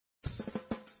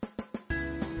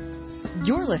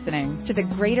You're listening to the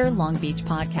Greater Long Beach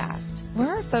Podcast,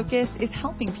 where our focus is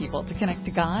helping people to connect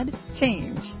to God,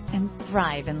 change, and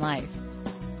thrive in life.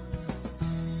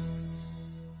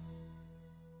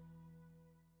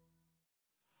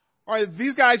 All right,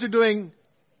 these guys are doing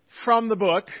from the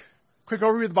book, quick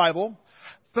overview of the Bible.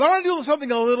 But I want to do something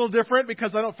a little different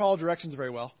because I don't follow directions very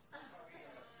well.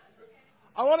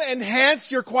 I want to enhance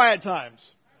your quiet times.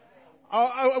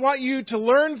 I want you to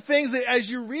learn things that as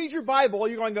you read your Bible,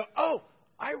 you're going to go, oh,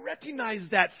 I recognize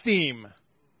that theme.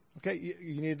 Okay,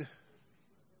 you need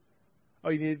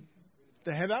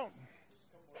the handout?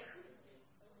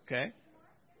 Okay.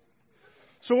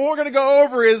 So what we're going to go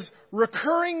over is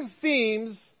recurring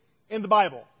themes in the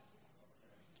Bible.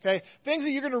 Okay, things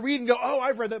that you're going to read and go, oh,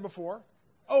 I've read that before.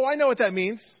 Oh, I know what that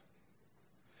means.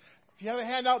 If you have a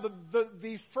handout,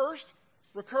 the first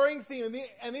recurring theme,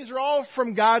 and these are all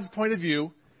from God's point of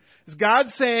view, is God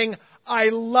saying, I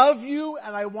love you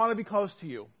and I want to be close to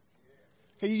you.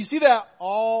 Okay, you see that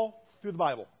all through the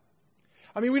Bible.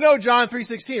 I mean, we know John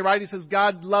 3:16, right? He says,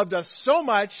 God loved us so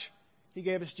much, He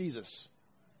gave us Jesus.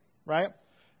 Right?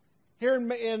 Here in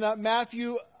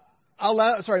Matthew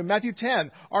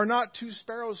 10, are not two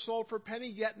sparrows sold for a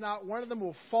penny, yet not one of them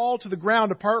will fall to the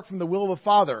ground apart from the will of the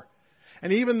Father.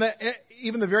 And even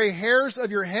the very hairs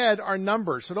of your head are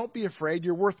numbered. So don't be afraid.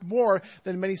 You're worth more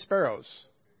than many sparrows.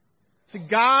 See,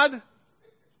 God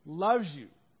loves you.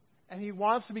 And He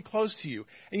wants to be close to you.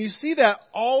 And you see that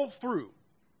all through.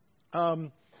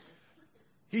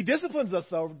 He disciplines us,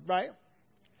 though, right?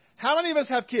 How many of us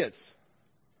have kids?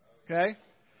 Okay.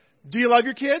 Do you love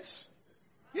your kids?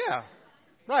 Yeah.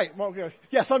 Right. Well,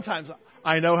 yeah, sometimes.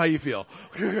 I know how you feel.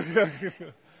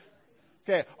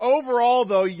 Okay. Overall,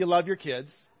 though, you love your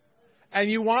kids. And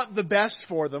you want the best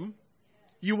for them.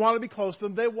 You want to be close to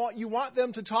them. You want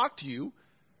them to talk to you.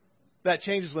 That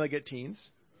changes when they get teens.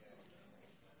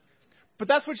 But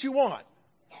that's what you want.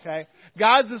 Okay?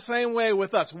 God's the same way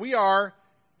with us. We are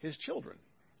His children.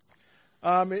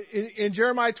 In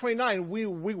Jeremiah 29,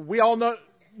 we all know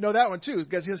that one too,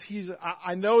 because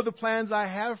I know the plans I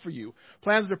have for you.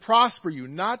 Plans to prosper you,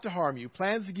 not to harm you.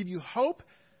 Plans to give you hope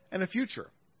and a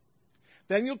future.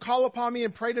 Then you'll call upon me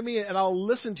and pray to me, and I'll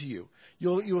listen to you.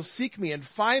 You will seek me and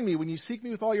find me when you seek me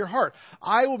with all your heart.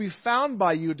 I will be found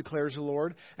by you, declares the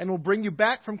Lord, and will bring you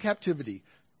back from captivity.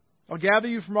 I'll gather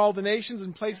you from all the nations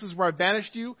and places where I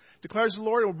banished you, declares the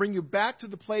Lord, and will bring you back to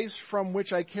the place from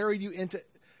which I carried you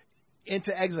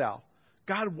into exile.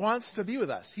 God wants to be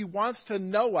with us. He wants to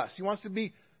know us. He wants to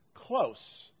be close.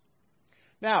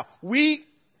 Now, we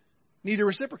need to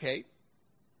reciprocate,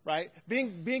 right?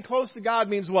 Being close to God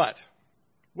means what?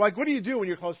 Like, what do you do when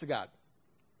you're close to God?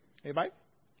 Anybody?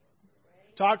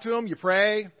 Talk to Him. You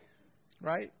pray,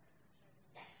 right?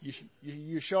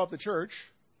 You show up to church,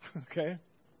 okay?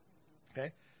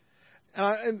 Okay?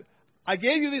 And I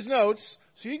gave you these notes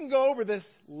so you can go over this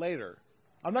later.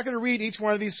 I'm not going to read each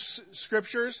one of these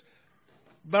scriptures,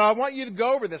 but I want you to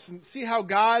go over this and see how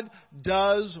God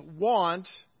does want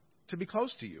to be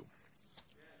close to you.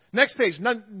 Next page,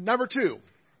 number 2.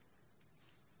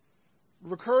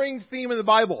 Recurring theme in the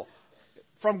Bible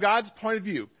from God's point of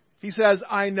view. He says,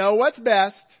 I know what's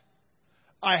best.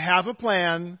 I have a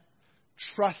plan.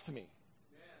 Trust me.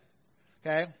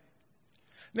 Okay?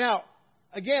 Now,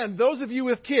 again, those of you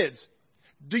with kids,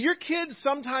 do your kids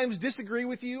sometimes disagree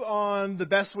with you on the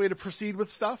best way to proceed with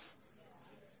stuff?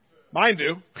 Mine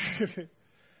do.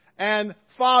 And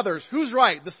fathers, who's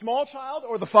right? The small child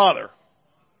or the father?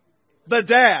 The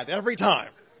dad, every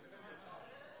time.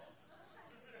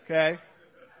 Okay?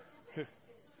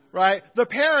 Right? The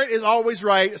parent is always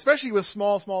right, especially with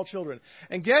small children.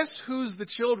 And guess who's the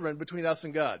children between us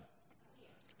and God?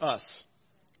 Us.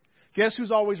 Guess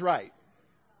who's always right?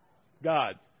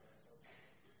 God.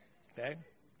 Okay?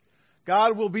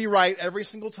 God will be right every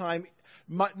single time.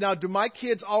 Now, do my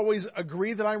kids always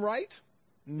agree that I'm right?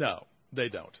 No, they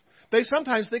don't. They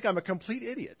sometimes think I'm a complete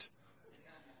idiot.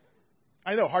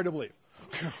 I know, hard to believe.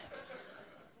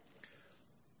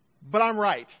 But I'm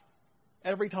right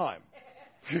every time.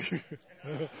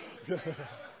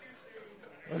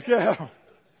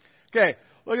 Okay,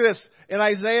 look at this. In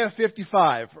Isaiah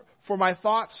 55, for my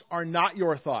thoughts are not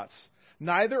your thoughts,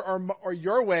 neither are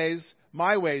your ways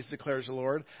my ways, declares the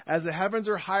Lord. As the heavens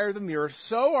are higher than the earth,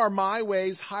 so are my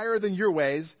ways higher than your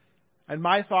ways, and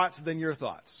my thoughts than your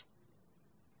thoughts.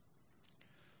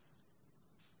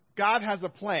 God has a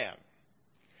plan.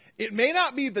 It may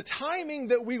not be the timing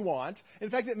that we want. In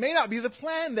fact, it may not be the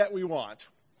plan that we want.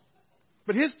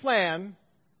 But His plan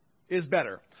is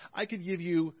better. I could give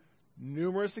you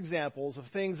numerous examples of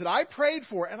things that I prayed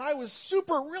for, and I was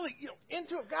really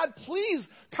into it. God, please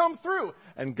come through.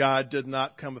 And God did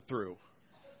not come through.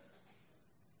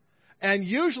 And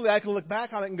usually I can look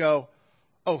back on it and go,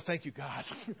 oh, thank you, God,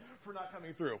 for not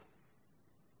coming through.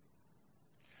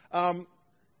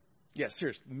 Yes,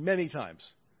 seriously, many times.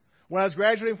 When I was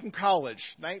graduating from college,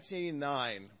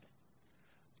 1989,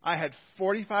 I had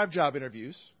 45 job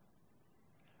interviews.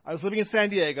 I was living in San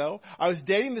Diego. I was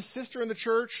dating the sister in the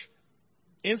church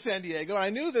in San Diego. And I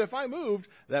knew that if I moved,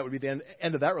 that would be the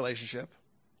end of that relationship.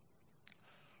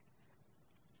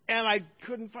 And I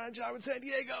couldn't find a job in San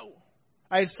Diego.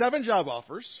 I had 7 job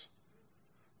offers.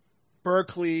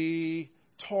 Berkeley,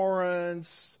 Torrance,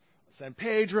 San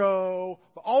Pedro,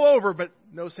 all over, but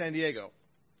no San Diego.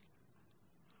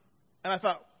 And I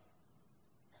thought,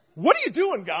 what are you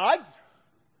doing, God?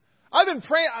 I've been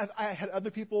praying. I had other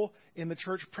people in the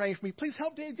church praying for me. Please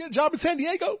help Dave get a job in San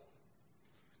Diego.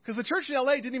 Because the church in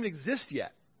LA didn't even exist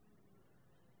yet.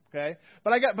 Okay?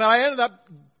 But I ended up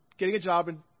getting a job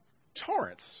in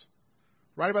Torrance.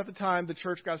 Right about the time the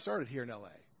church got started here in LA.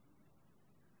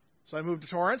 So I moved to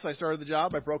Torrance. I started the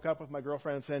job. I broke up with my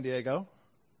girlfriend in San Diego.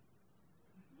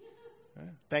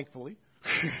 Thankfully.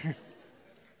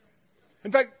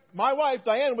 In fact, my wife,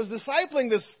 Diane, was discipling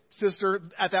this sister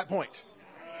at that point.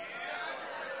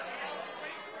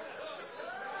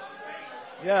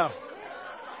 Yeah.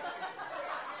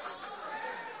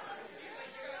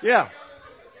 Yeah.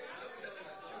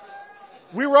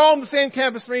 We were all in the same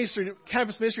campus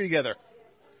ministry together.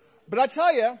 But I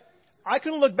tell you, I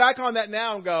can look back on that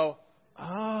now and go,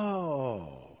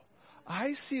 oh,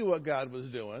 I see what God was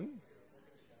doing.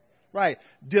 Right.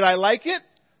 Did I like it?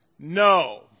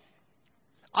 No.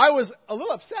 I was a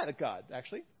little upset at God,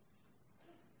 actually.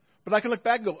 But I can look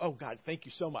back and go, oh, God, thank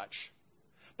you so much.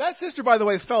 That sister, by the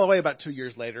way, fell away about 2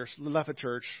 years later. She left the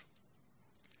church.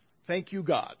 Thank you,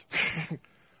 God,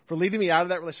 for leading me out of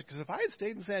that relationship. Because if I had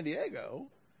stayed in San Diego,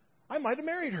 I might have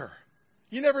married her.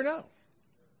 You never know.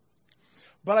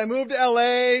 But I moved to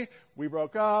L.A. We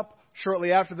broke up.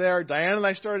 Shortly after there, Diane and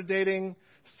I started dating.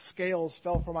 Scales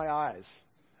fell from my eyes.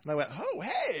 And I went, oh,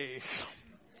 hey.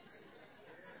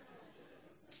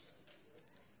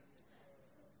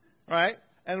 All right.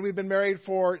 And we've been married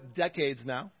for decades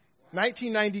now.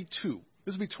 1992.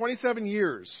 This will be 27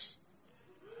 years.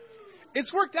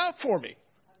 It's worked out for me.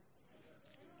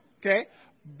 Okay?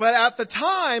 But at the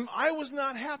time, I was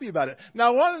not happy about it. Now, I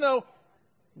want to know,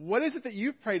 what is it that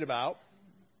you've prayed about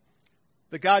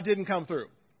that God didn't come through?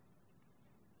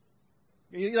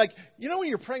 Like, you know when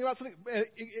you're praying about something,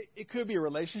 it could be a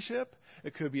relationship.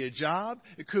 It could be a job.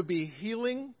 It could be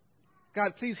healing.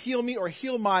 God, please heal me or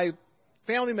heal my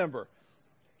family member.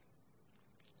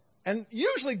 And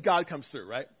usually God comes through,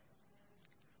 right?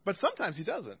 But sometimes He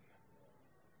doesn't.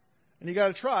 And you got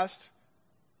to trust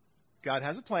God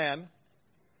has a plan.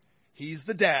 He's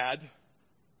the dad.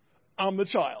 I'm the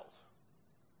child.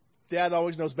 Dad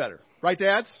always knows better. Right,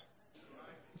 dads?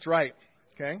 That's right.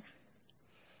 Okay.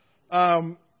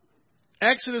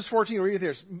 Exodus 14, read it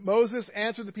here. Moses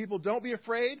answered the people, don't be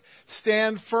afraid.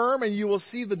 Stand firm and you will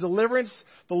see the deliverance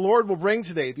the Lord will bring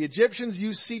today. The Egyptians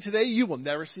you see today, you will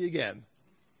never see again.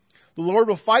 The Lord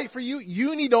will fight for you.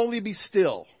 You need only be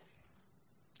still.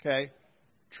 Okay?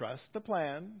 Trust the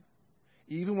plan,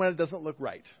 even when it doesn't look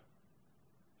right.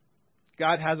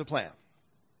 God has a plan.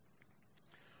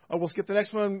 Oh, we'll skip the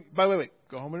next one. By the way,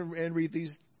 go home and read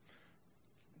these.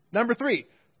 Number 3.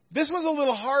 This one's a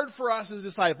little hard for us as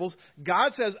disciples.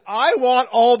 God says, I want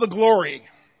all the glory.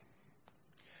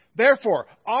 Therefore,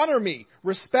 honor me,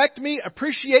 respect me,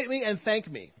 appreciate me, and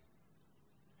thank me.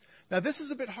 Now, this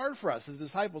is a bit hard for us as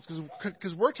disciples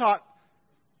because we're taught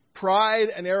pride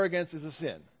and arrogance is a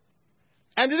sin.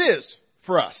 And it is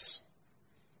for us.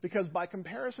 Because by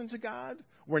comparison to God,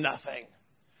 we're nothing.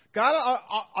 God,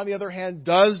 on the other hand,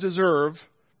 does deserve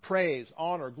praise,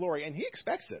 honor, glory, and He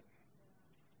expects it.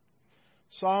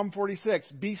 Psalm 46,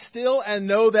 be still and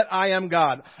know that I am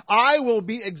God. I will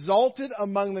be exalted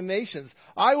among the nations.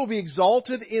 I will be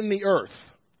exalted in the earth.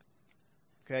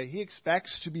 Okay, He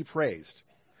expects to be praised.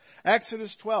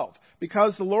 Exodus 12,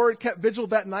 because the Lord kept vigil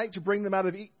that night to bring them out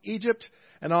of Egypt,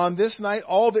 and on this night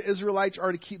all the Israelites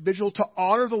are to keep vigil to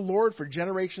honor the Lord for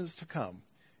generations to come.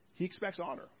 He expects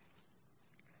honor.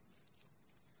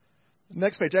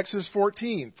 Next page, Exodus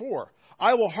 14, 4.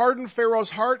 I will harden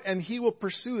Pharaoh's heart, and he will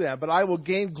pursue them, but I will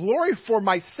gain glory for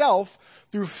myself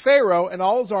through Pharaoh and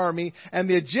all his army, and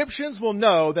the Egyptians will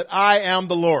know that I am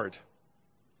the Lord.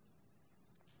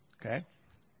 Okay?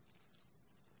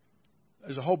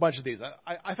 There's a whole bunch of these.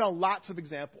 I found lots of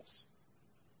examples.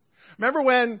 Remember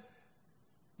when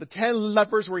the 10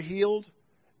 lepers were healed,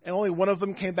 and only one of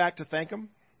them came back to thank Him?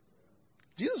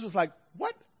 Jesus was like,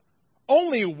 what?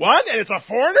 Only one? And it's a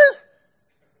foreigner?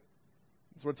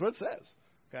 That's what it says.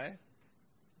 Okay?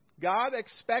 God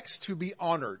expects to be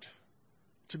honored,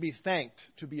 to be thanked,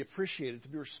 to be appreciated, to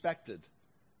be respected.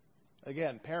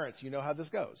 Again, parents, you know how this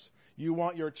goes. You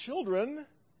want your children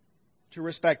to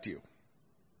respect you.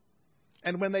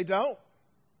 And when they don't,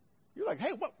 you're like,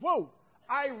 hey, whoa,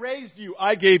 I raised you.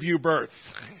 I gave you birth.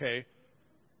 Okay?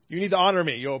 You need to honor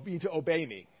me. You need to obey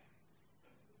me.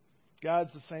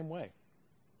 God's the same way.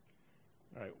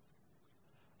 All right.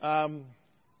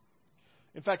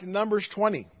 In fact, in Numbers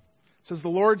 20, it says, the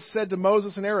Lord said to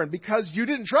Moses and Aaron, because you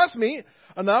didn't trust me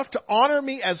enough to honor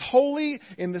me as holy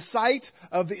in the sight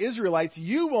of the Israelites,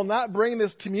 you will not bring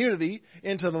this community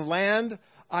into the land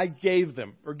I gave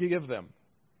them, or give them.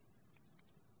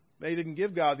 They didn't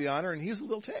give God the honor, and he's a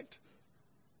little ticked.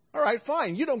 All right,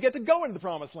 fine. You don't get to go into the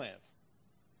promised land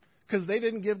because they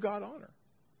didn't give God honor.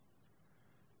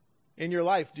 In your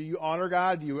life, do you honor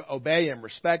God? Do you obey Him,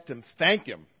 respect Him, thank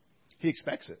Him? He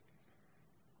expects it.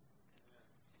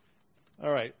 All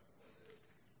right.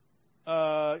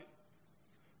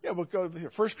 We'll go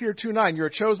here. 1 Peter 2:9. You're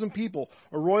a chosen people,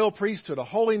 a royal priesthood, a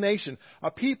holy nation, a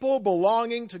people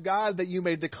belonging to God, that you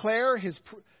may declare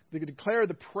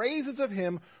the praises of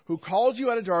Him who called you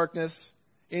out of darkness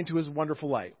into His wonderful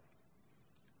light.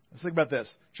 Let's think about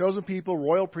this. Chosen people,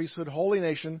 royal priesthood, holy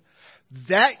nation,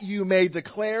 that you may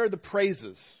declare the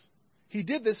praises. He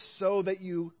did this so that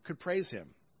you could praise Him.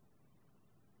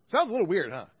 Sounds a little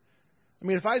weird, huh? I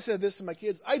mean, if I said this to my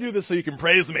kids, I do this so you can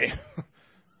praise me.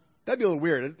 That'd be a little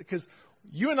weird, because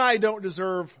you and I don't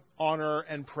deserve honor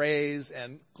and praise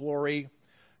and glory.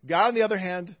 God, on the other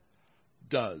hand,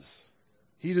 does.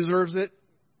 He deserves it,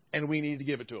 and we need to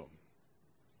give it to Him.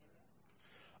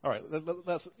 All right,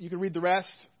 you can read the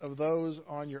rest of those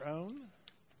on your own.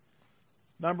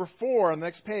 Number 4 on the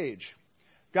next page.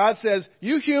 God says,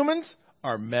 you humans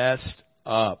are messed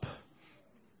up.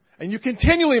 And you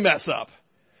continually mess up.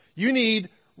 You need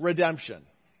redemption.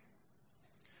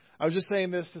 I was just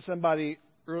saying this to somebody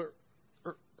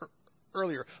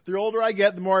earlier. The older I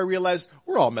get, the more I realize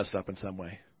we're all messed up in some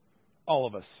way. All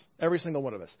of us. Every single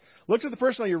one of us. Look to the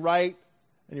person on your right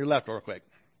and your left real quick.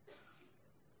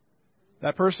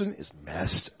 That person is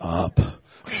messed up.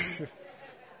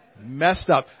 Messed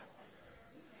up.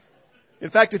 In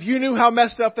fact, if you knew how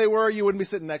messed up they were, you wouldn't be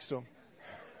sitting next to them.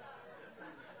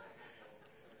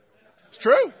 It's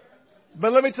true.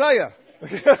 But let me tell you,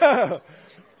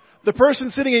 the person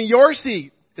sitting in your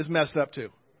seat is messed up too.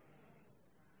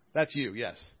 That's you,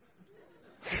 yes.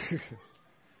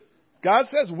 God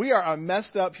says we are a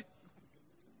messed up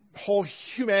whole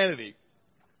humanity.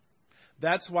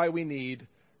 That's why we need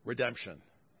redemption.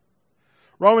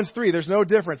 Romans 3, there's no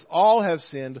difference. All have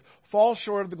sinned, fall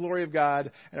short of the glory of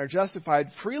God, and are justified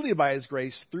freely by His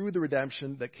grace through the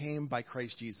redemption that came by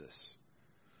Christ Jesus.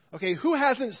 Okay, who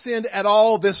hasn't sinned at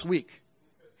all this week?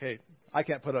 Okay, I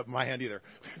can't put up my hand either.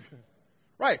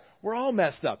 Right, we're all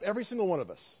messed up, every single one of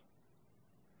us.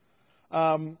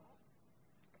 I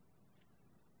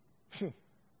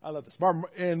love this.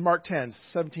 In Mark 10,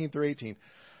 17 through 18.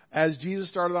 As Jesus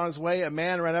started on His way, a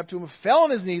man ran up to Him, fell on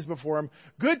his knees before Him.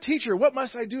 Good teacher, what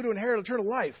must I do to inherit eternal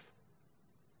life?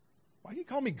 Why do you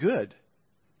call me good?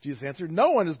 Jesus answered,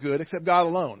 no one is good except God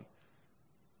alone.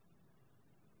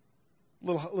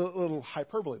 Little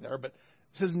hyperbole there, but it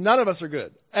says none of us are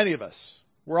good. Any of us.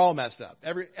 We're all messed up.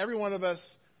 Every one of us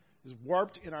is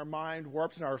warped in our mind,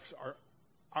 warped in our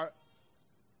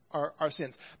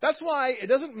sins. That's why it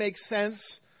doesn't make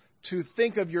sense to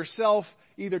think of yourself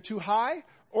either too high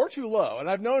or too low. And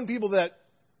I've known people that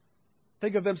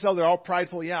think of themselves, they're all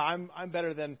prideful. Yeah, I'm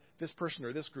better than this person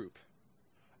or this group.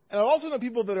 And I've also known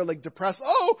people that are like depressed.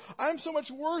 Oh, I'm so much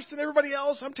worse than everybody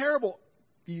else. I'm terrible.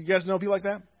 You guys know people like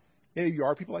that? Maybe you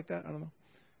are people like that. I don't know.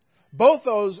 Both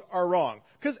those are wrong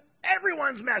because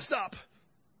everyone's messed up.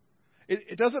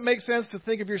 It doesn't make sense to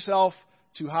think of yourself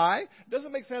too high. It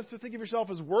doesn't make sense to think of yourself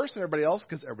as worse than everybody else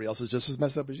because everybody else is just as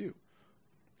messed up as you.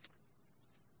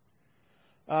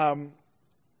 In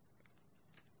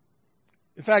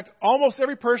fact, almost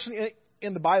every person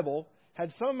in the Bible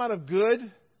had some amount of good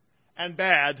and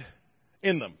bad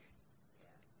in them.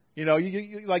 You know,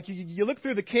 you look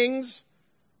through the kings,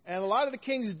 and a lot of the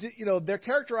kings, they're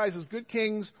characterized as good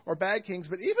kings or bad kings,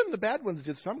 but even the bad ones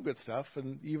did some good stuff,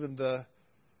 and even the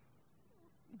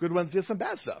good ones did some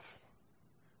bad stuff.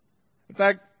 In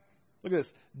fact, look at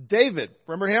this. David,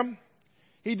 remember him?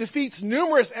 He defeats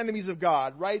numerous enemies of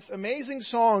God, writes amazing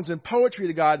songs and poetry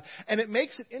to God, and it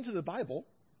makes it into the Bible.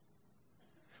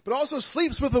 But also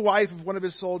sleeps with the wife of one of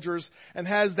his soldiers and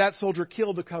has that soldier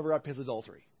killed to cover up his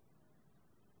adultery.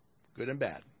 Good and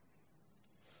bad.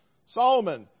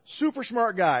 Solomon, super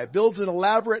smart guy, builds an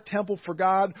elaborate temple for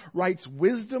God, writes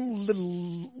wisdom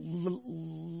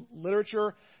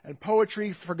literature and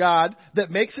poetry for God that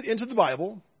makes it into the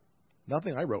Bible.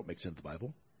 Nothing I wrote makes it into the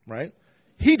Bible, right?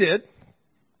 He did.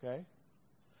 Okay.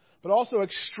 But also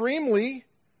extremely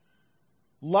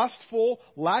lustful,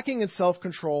 lacking in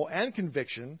self-control and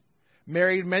conviction,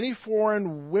 married many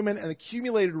foreign women and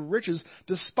accumulated riches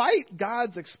despite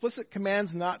God's explicit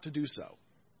commands not to do so.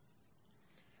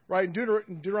 Right, in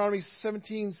Deuteronomy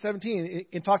 17:17,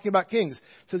 in talking about kings,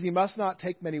 it says he must not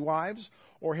take many wives,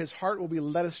 or his heart will be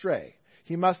led astray.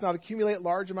 He must not accumulate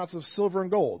large amounts of silver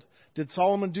and gold. Did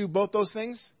Solomon do both those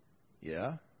things?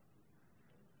 Yeah.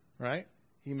 Right?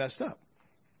 He messed up.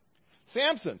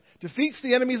 Samson defeats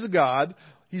the enemies of God.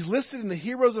 He's listed in the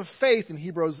heroes of faith in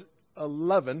Hebrews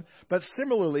 11, but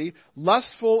similarly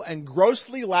lustful and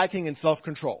grossly lacking in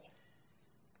self-control.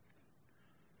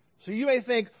 So you may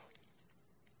think,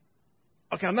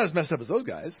 okay, I'm not as messed up as those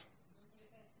guys.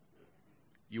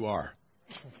 You are.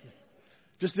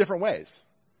 Just different ways.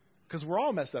 Because we're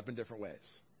all messed up in different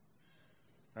ways.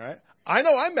 All right? I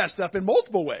know I'm messed up in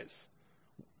multiple ways.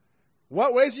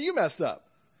 What ways are you messed up?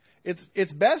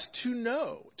 It's best to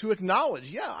know, to acknowledge,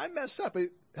 yeah, I messed up.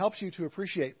 It helps you to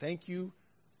appreciate, thank you,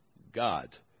 God,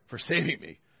 for saving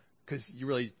me. Because you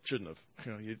really shouldn't have.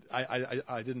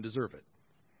 I didn't deserve it.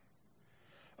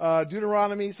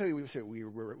 Deuteronomy,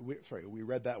 we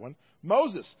read that one.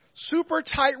 Moses, super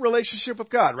tight relationship with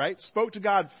God, right? Spoke to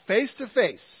God face to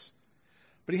face.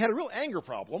 But he had a real anger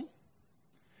problem.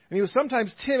 And he was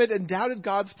sometimes timid and doubted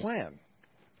God's plan.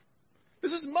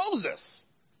 This is Moses.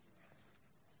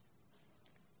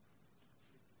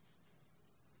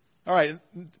 All right,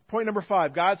 point number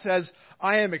 5. God says,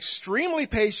 I am extremely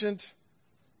patient,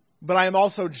 but I am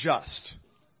also just.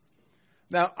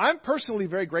 Now, I'm personally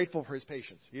very grateful for his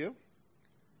patience. You?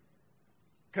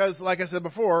 Because, like I said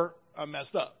before, I'm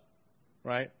messed up,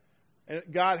 right? And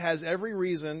God has every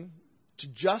reason to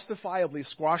justifiably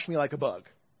squash me like a bug.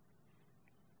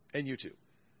 And you too.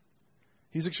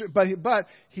 But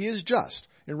he is just.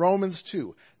 In Romans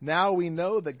 2, now we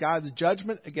know that God's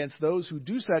judgment against those who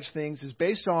do such things is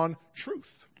based on truth.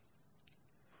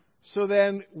 So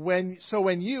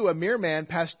when you, a mere man,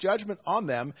 pass judgment on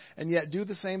them and yet do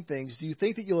the same things, do you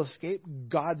think that you'll escape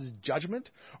God's judgment,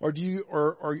 or do you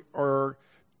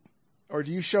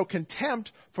show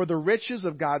contempt for the riches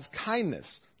of God's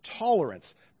kindness,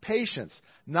 tolerance, patience,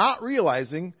 not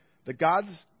realizing that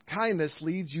God's kindness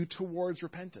leads you towards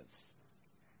repentance?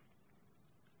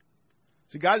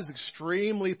 So God is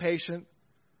extremely patient,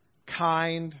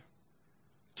 kind,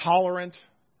 tolerant.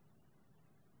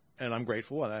 And I'm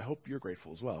grateful, and I hope you're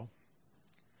grateful as well.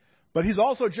 But he's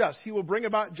also just. He will bring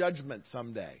about judgment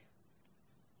someday.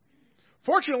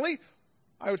 Fortunately,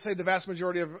 I would say the vast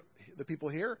majority of the people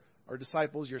here are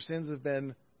disciples. Your sins have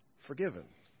been forgiven,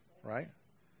 right?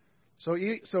 So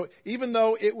even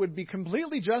though it would be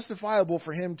completely justifiable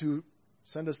for him to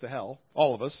send us to hell,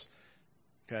 all of us,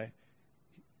 okay,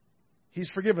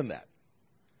 he's forgiven that.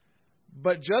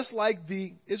 But just like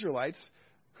the Israelites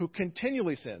who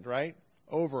continually sinned, right?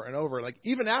 Over and over, like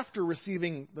even after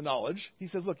receiving the knowledge, he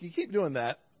says, look, you keep doing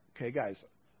that. Okay, guys,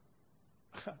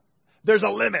 there's a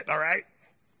limit, all right?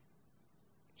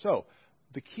 So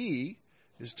the key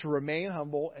is to remain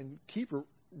humble and keep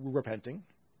repenting.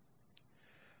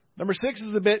 Number 6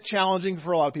 is a bit challenging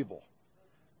for a lot of people.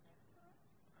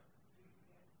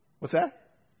 What's that?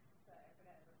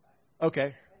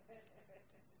 Okay.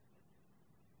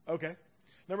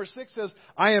 Number 6 says,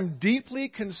 I am deeply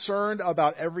concerned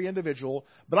about every individual,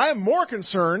 but I am more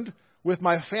concerned with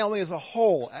my family as a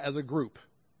whole, as a group.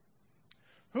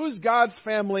 Who's God's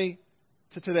family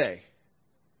to today?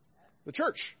 The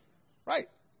church, right?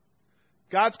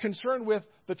 God's concerned with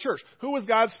the church. Who was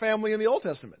God's family in the Old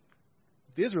Testament?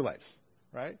 The Israelites,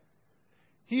 right?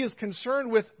 He is concerned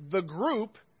with the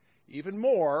group even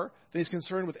more than he's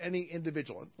concerned with any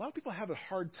individual. And a lot of people have a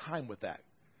hard time with that.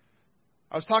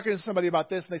 I was talking to somebody about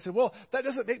this, and they said, well, that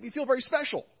doesn't make me feel very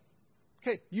special.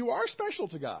 Okay, you are special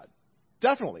to God.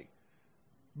 Definitely.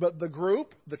 But the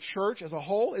group, the church as a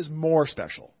whole, is more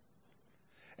special.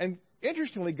 And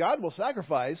interestingly, God will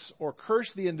sacrifice or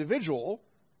curse the individual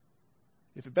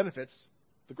if it benefits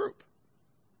the group.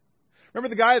 Remember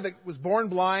the guy that was born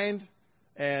blind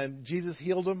and Jesus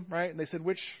healed him, right? And they said,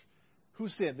 who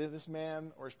sinned, this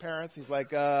man or his parents? He's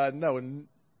like, no, and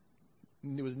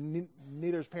it was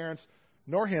neither his parents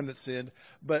nor him that sinned,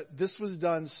 but this was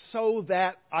done so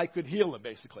that I could heal him,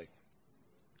 basically.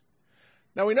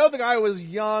 Now, we know the guy was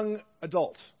young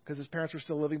adult because his parents were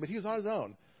still living, but he was on his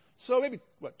own. So maybe,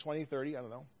 20, 30, I don't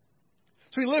know.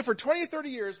 So he lived for 20, 30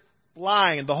 years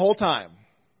blind the whole time.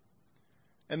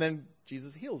 And then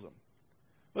Jesus heals him.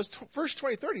 Those first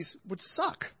 20, 30s would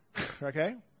suck.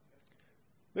 Okay?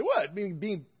 They would.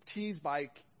 Being teased by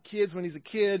kids when he's a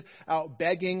kid, out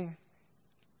begging.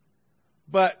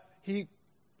 But he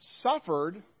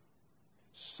suffered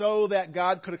so that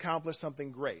God could accomplish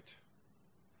something great.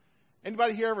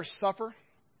 Anybody here ever suffer?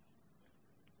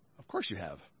 Of course you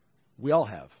have. We all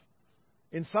have.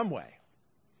 In some way.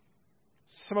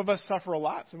 Some of us suffer a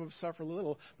lot, some of us suffer a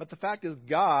little. But the fact is,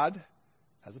 God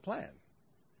has a plan.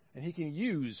 And He can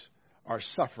use our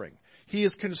suffering. He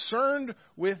is concerned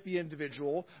with the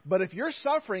individual, but if your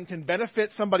suffering can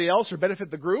benefit somebody else or benefit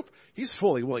the group, He's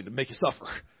fully willing to make you suffer.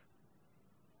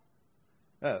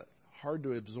 Hard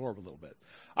to absorb a little bit.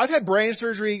 I've had brain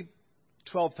surgery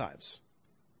 12 times.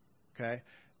 Okay?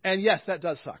 And yes, that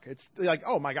does suck. It's like,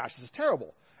 oh my gosh, this is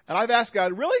terrible. And I've asked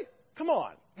God, really? Come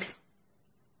on.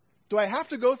 Do I have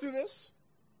to go through this?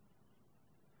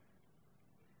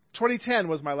 2010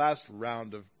 was my last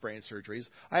round of brain surgeries.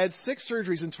 I had 6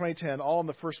 surgeries in 2010, all in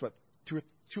the first,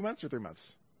 2 months or 3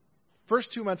 months?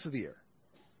 First 2 months of the year.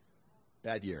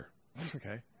 Bad year.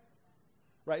 Okay?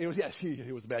 Right? It was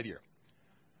a bad year.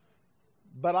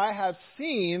 But I have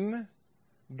seen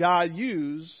God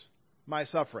use my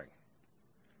suffering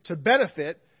to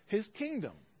benefit His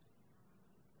kingdom.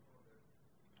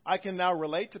 I can now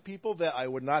relate to people that I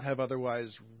would not have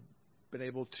otherwise been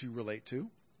able to relate to.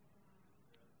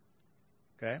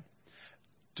 Okay?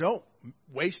 Don't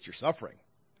waste your suffering.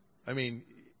 I mean,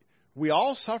 we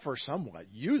all suffer somewhat.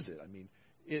 Use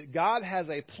it. God has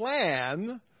a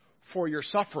plan for your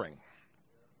suffering.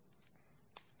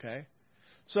 Okay?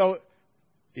 So,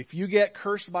 if you get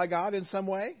cursed by God in some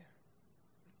way,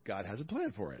 God has a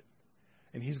plan for it.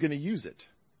 And He's going to use it.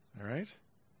 All right?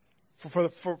 For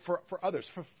others,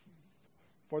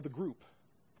 for the group.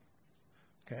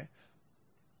 Okay?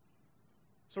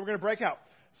 So we're going to break out.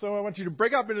 So I want you to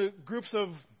break up into groups of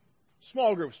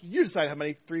small groups. You decide how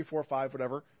many, 3, 4, 5,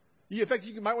 whatever. In fact,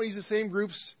 you might want to use the same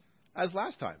groups as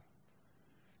last time.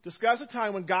 Discuss a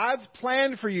time when God's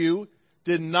plan for you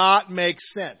did not make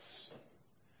sense.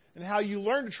 And how you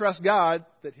learned to trust God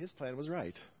that His plan was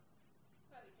right.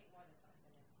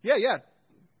 Yeah.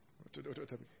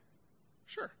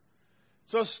 Sure.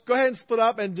 So go ahead and split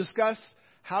up and discuss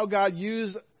how God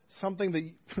used something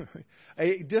that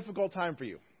a difficult time for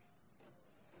you.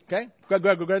 Okay? Go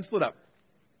ahead and split up.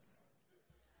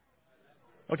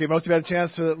 Okay, most of you had a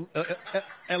chance to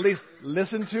at least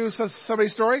listen to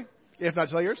somebody's story, if not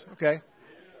tell yours. Okay.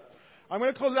 I'm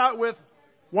going to close it out with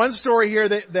one story here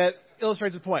that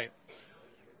illustrates a point.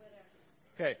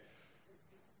 Okay.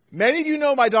 Many of you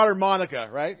know my daughter Monica,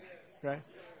 right? Okay.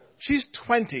 She's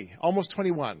 20, almost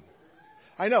 21.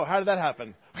 I know. How did that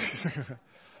happen?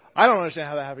 I don't understand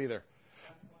how that happened either.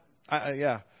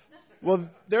 Yeah. Well,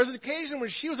 there was an occasion when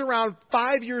she was around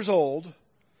 5 years old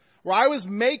where I was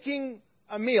making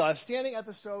a meal. I was standing at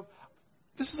the stove.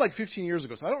 This is like 15 years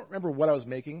ago, so I don't remember what I was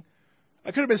making.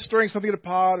 I could have been stirring something in a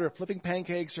pot or flipping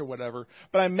pancakes or whatever.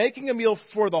 But I'm making a meal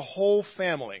for the whole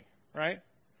family, right?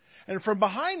 And from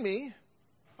behind me,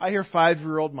 I hear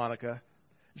 5-year-old Monica.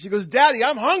 She goes, "Daddy,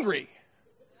 I'm hungry."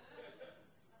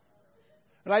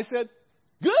 And I said,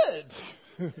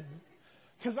 "Good."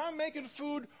 Because I'm making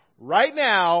food right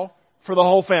now for the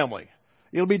whole family.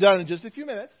 It'll be done in just a few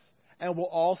minutes, and we'll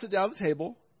all sit down at the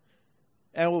table,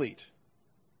 and we'll eat.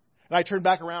 And I turned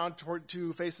back around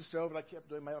to face the stove, and I kept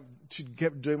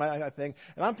doing my thing.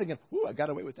 And I'm thinking, ooh, I got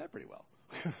away with that pretty well.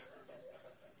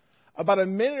 About a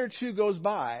minute or two goes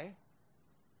by.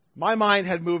 My mind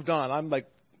had moved on. I'm like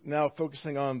now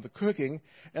focusing on the cooking,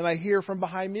 and I hear from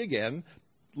behind me again,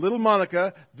 little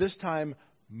Monica, this time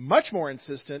much more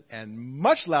insistent and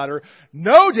much louder,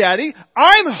 "No, Daddy,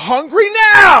 I'm hungry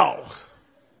now!"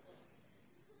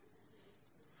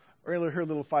 Or her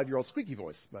little 5-year-old squeaky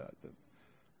voice.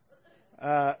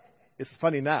 It's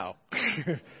funny now.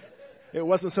 It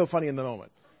wasn't so funny in the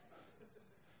moment.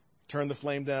 Turn the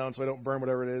flame down so I don't burn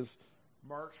whatever it is.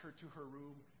 March her to her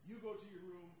room. You go to your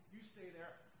room. You stay there.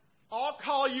 I'll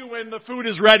call you when the food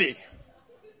is ready.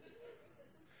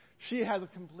 She has a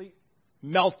complete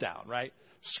meltdown, right?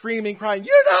 Screaming, crying,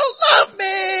 "You don't love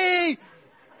me!"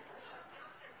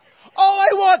 All I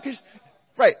want,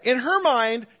 right, in her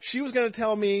mind, she was going to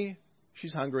tell me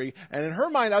she's hungry. And in her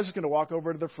mind, I was just going to walk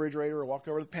over to the refrigerator or walk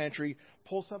over to the pantry,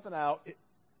 pull something out,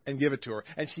 and give it to her.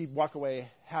 And she'd walk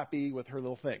away happy with her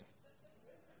little thing.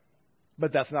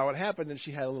 But that's not what happened, and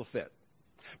she had a little fit.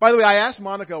 By the way, I asked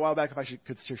Monica a while back if I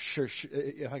could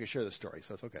share this story,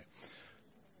 so it's okay.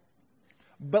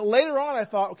 But later on, I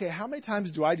thought, okay, how many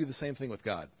times do I do the same thing with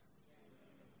God?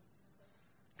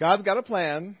 God's got a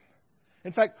plan,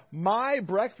 In fact, my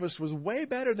breakfast was way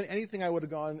better than anything I would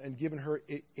have gone and given her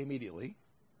immediately.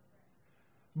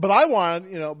 But I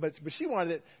wanted, but she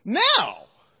wanted it now.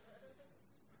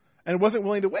 And wasn't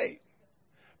willing to wait.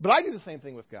 But I do the same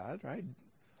thing with God, right?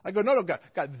 I go, no, God,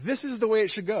 this is the way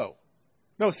it should go.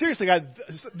 No, seriously, God,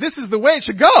 this is the way it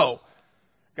should go.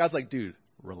 God's like, dude,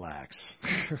 relax.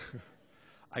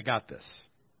 I got this.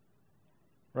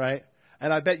 Right?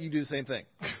 And I bet you do the same thing.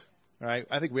 Right?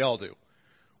 I think we all do.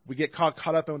 We get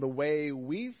caught up in the way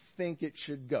we think it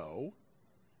should go,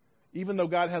 even though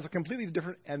God has a completely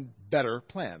different and better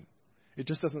plan. It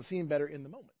just doesn't seem better in the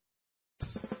moment.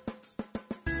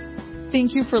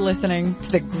 Thank you for listening to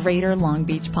the Greater Long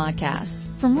Beach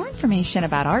Podcast. For more information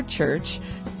about our church,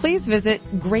 please visit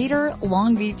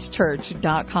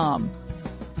greaterlongbeachchurch.com.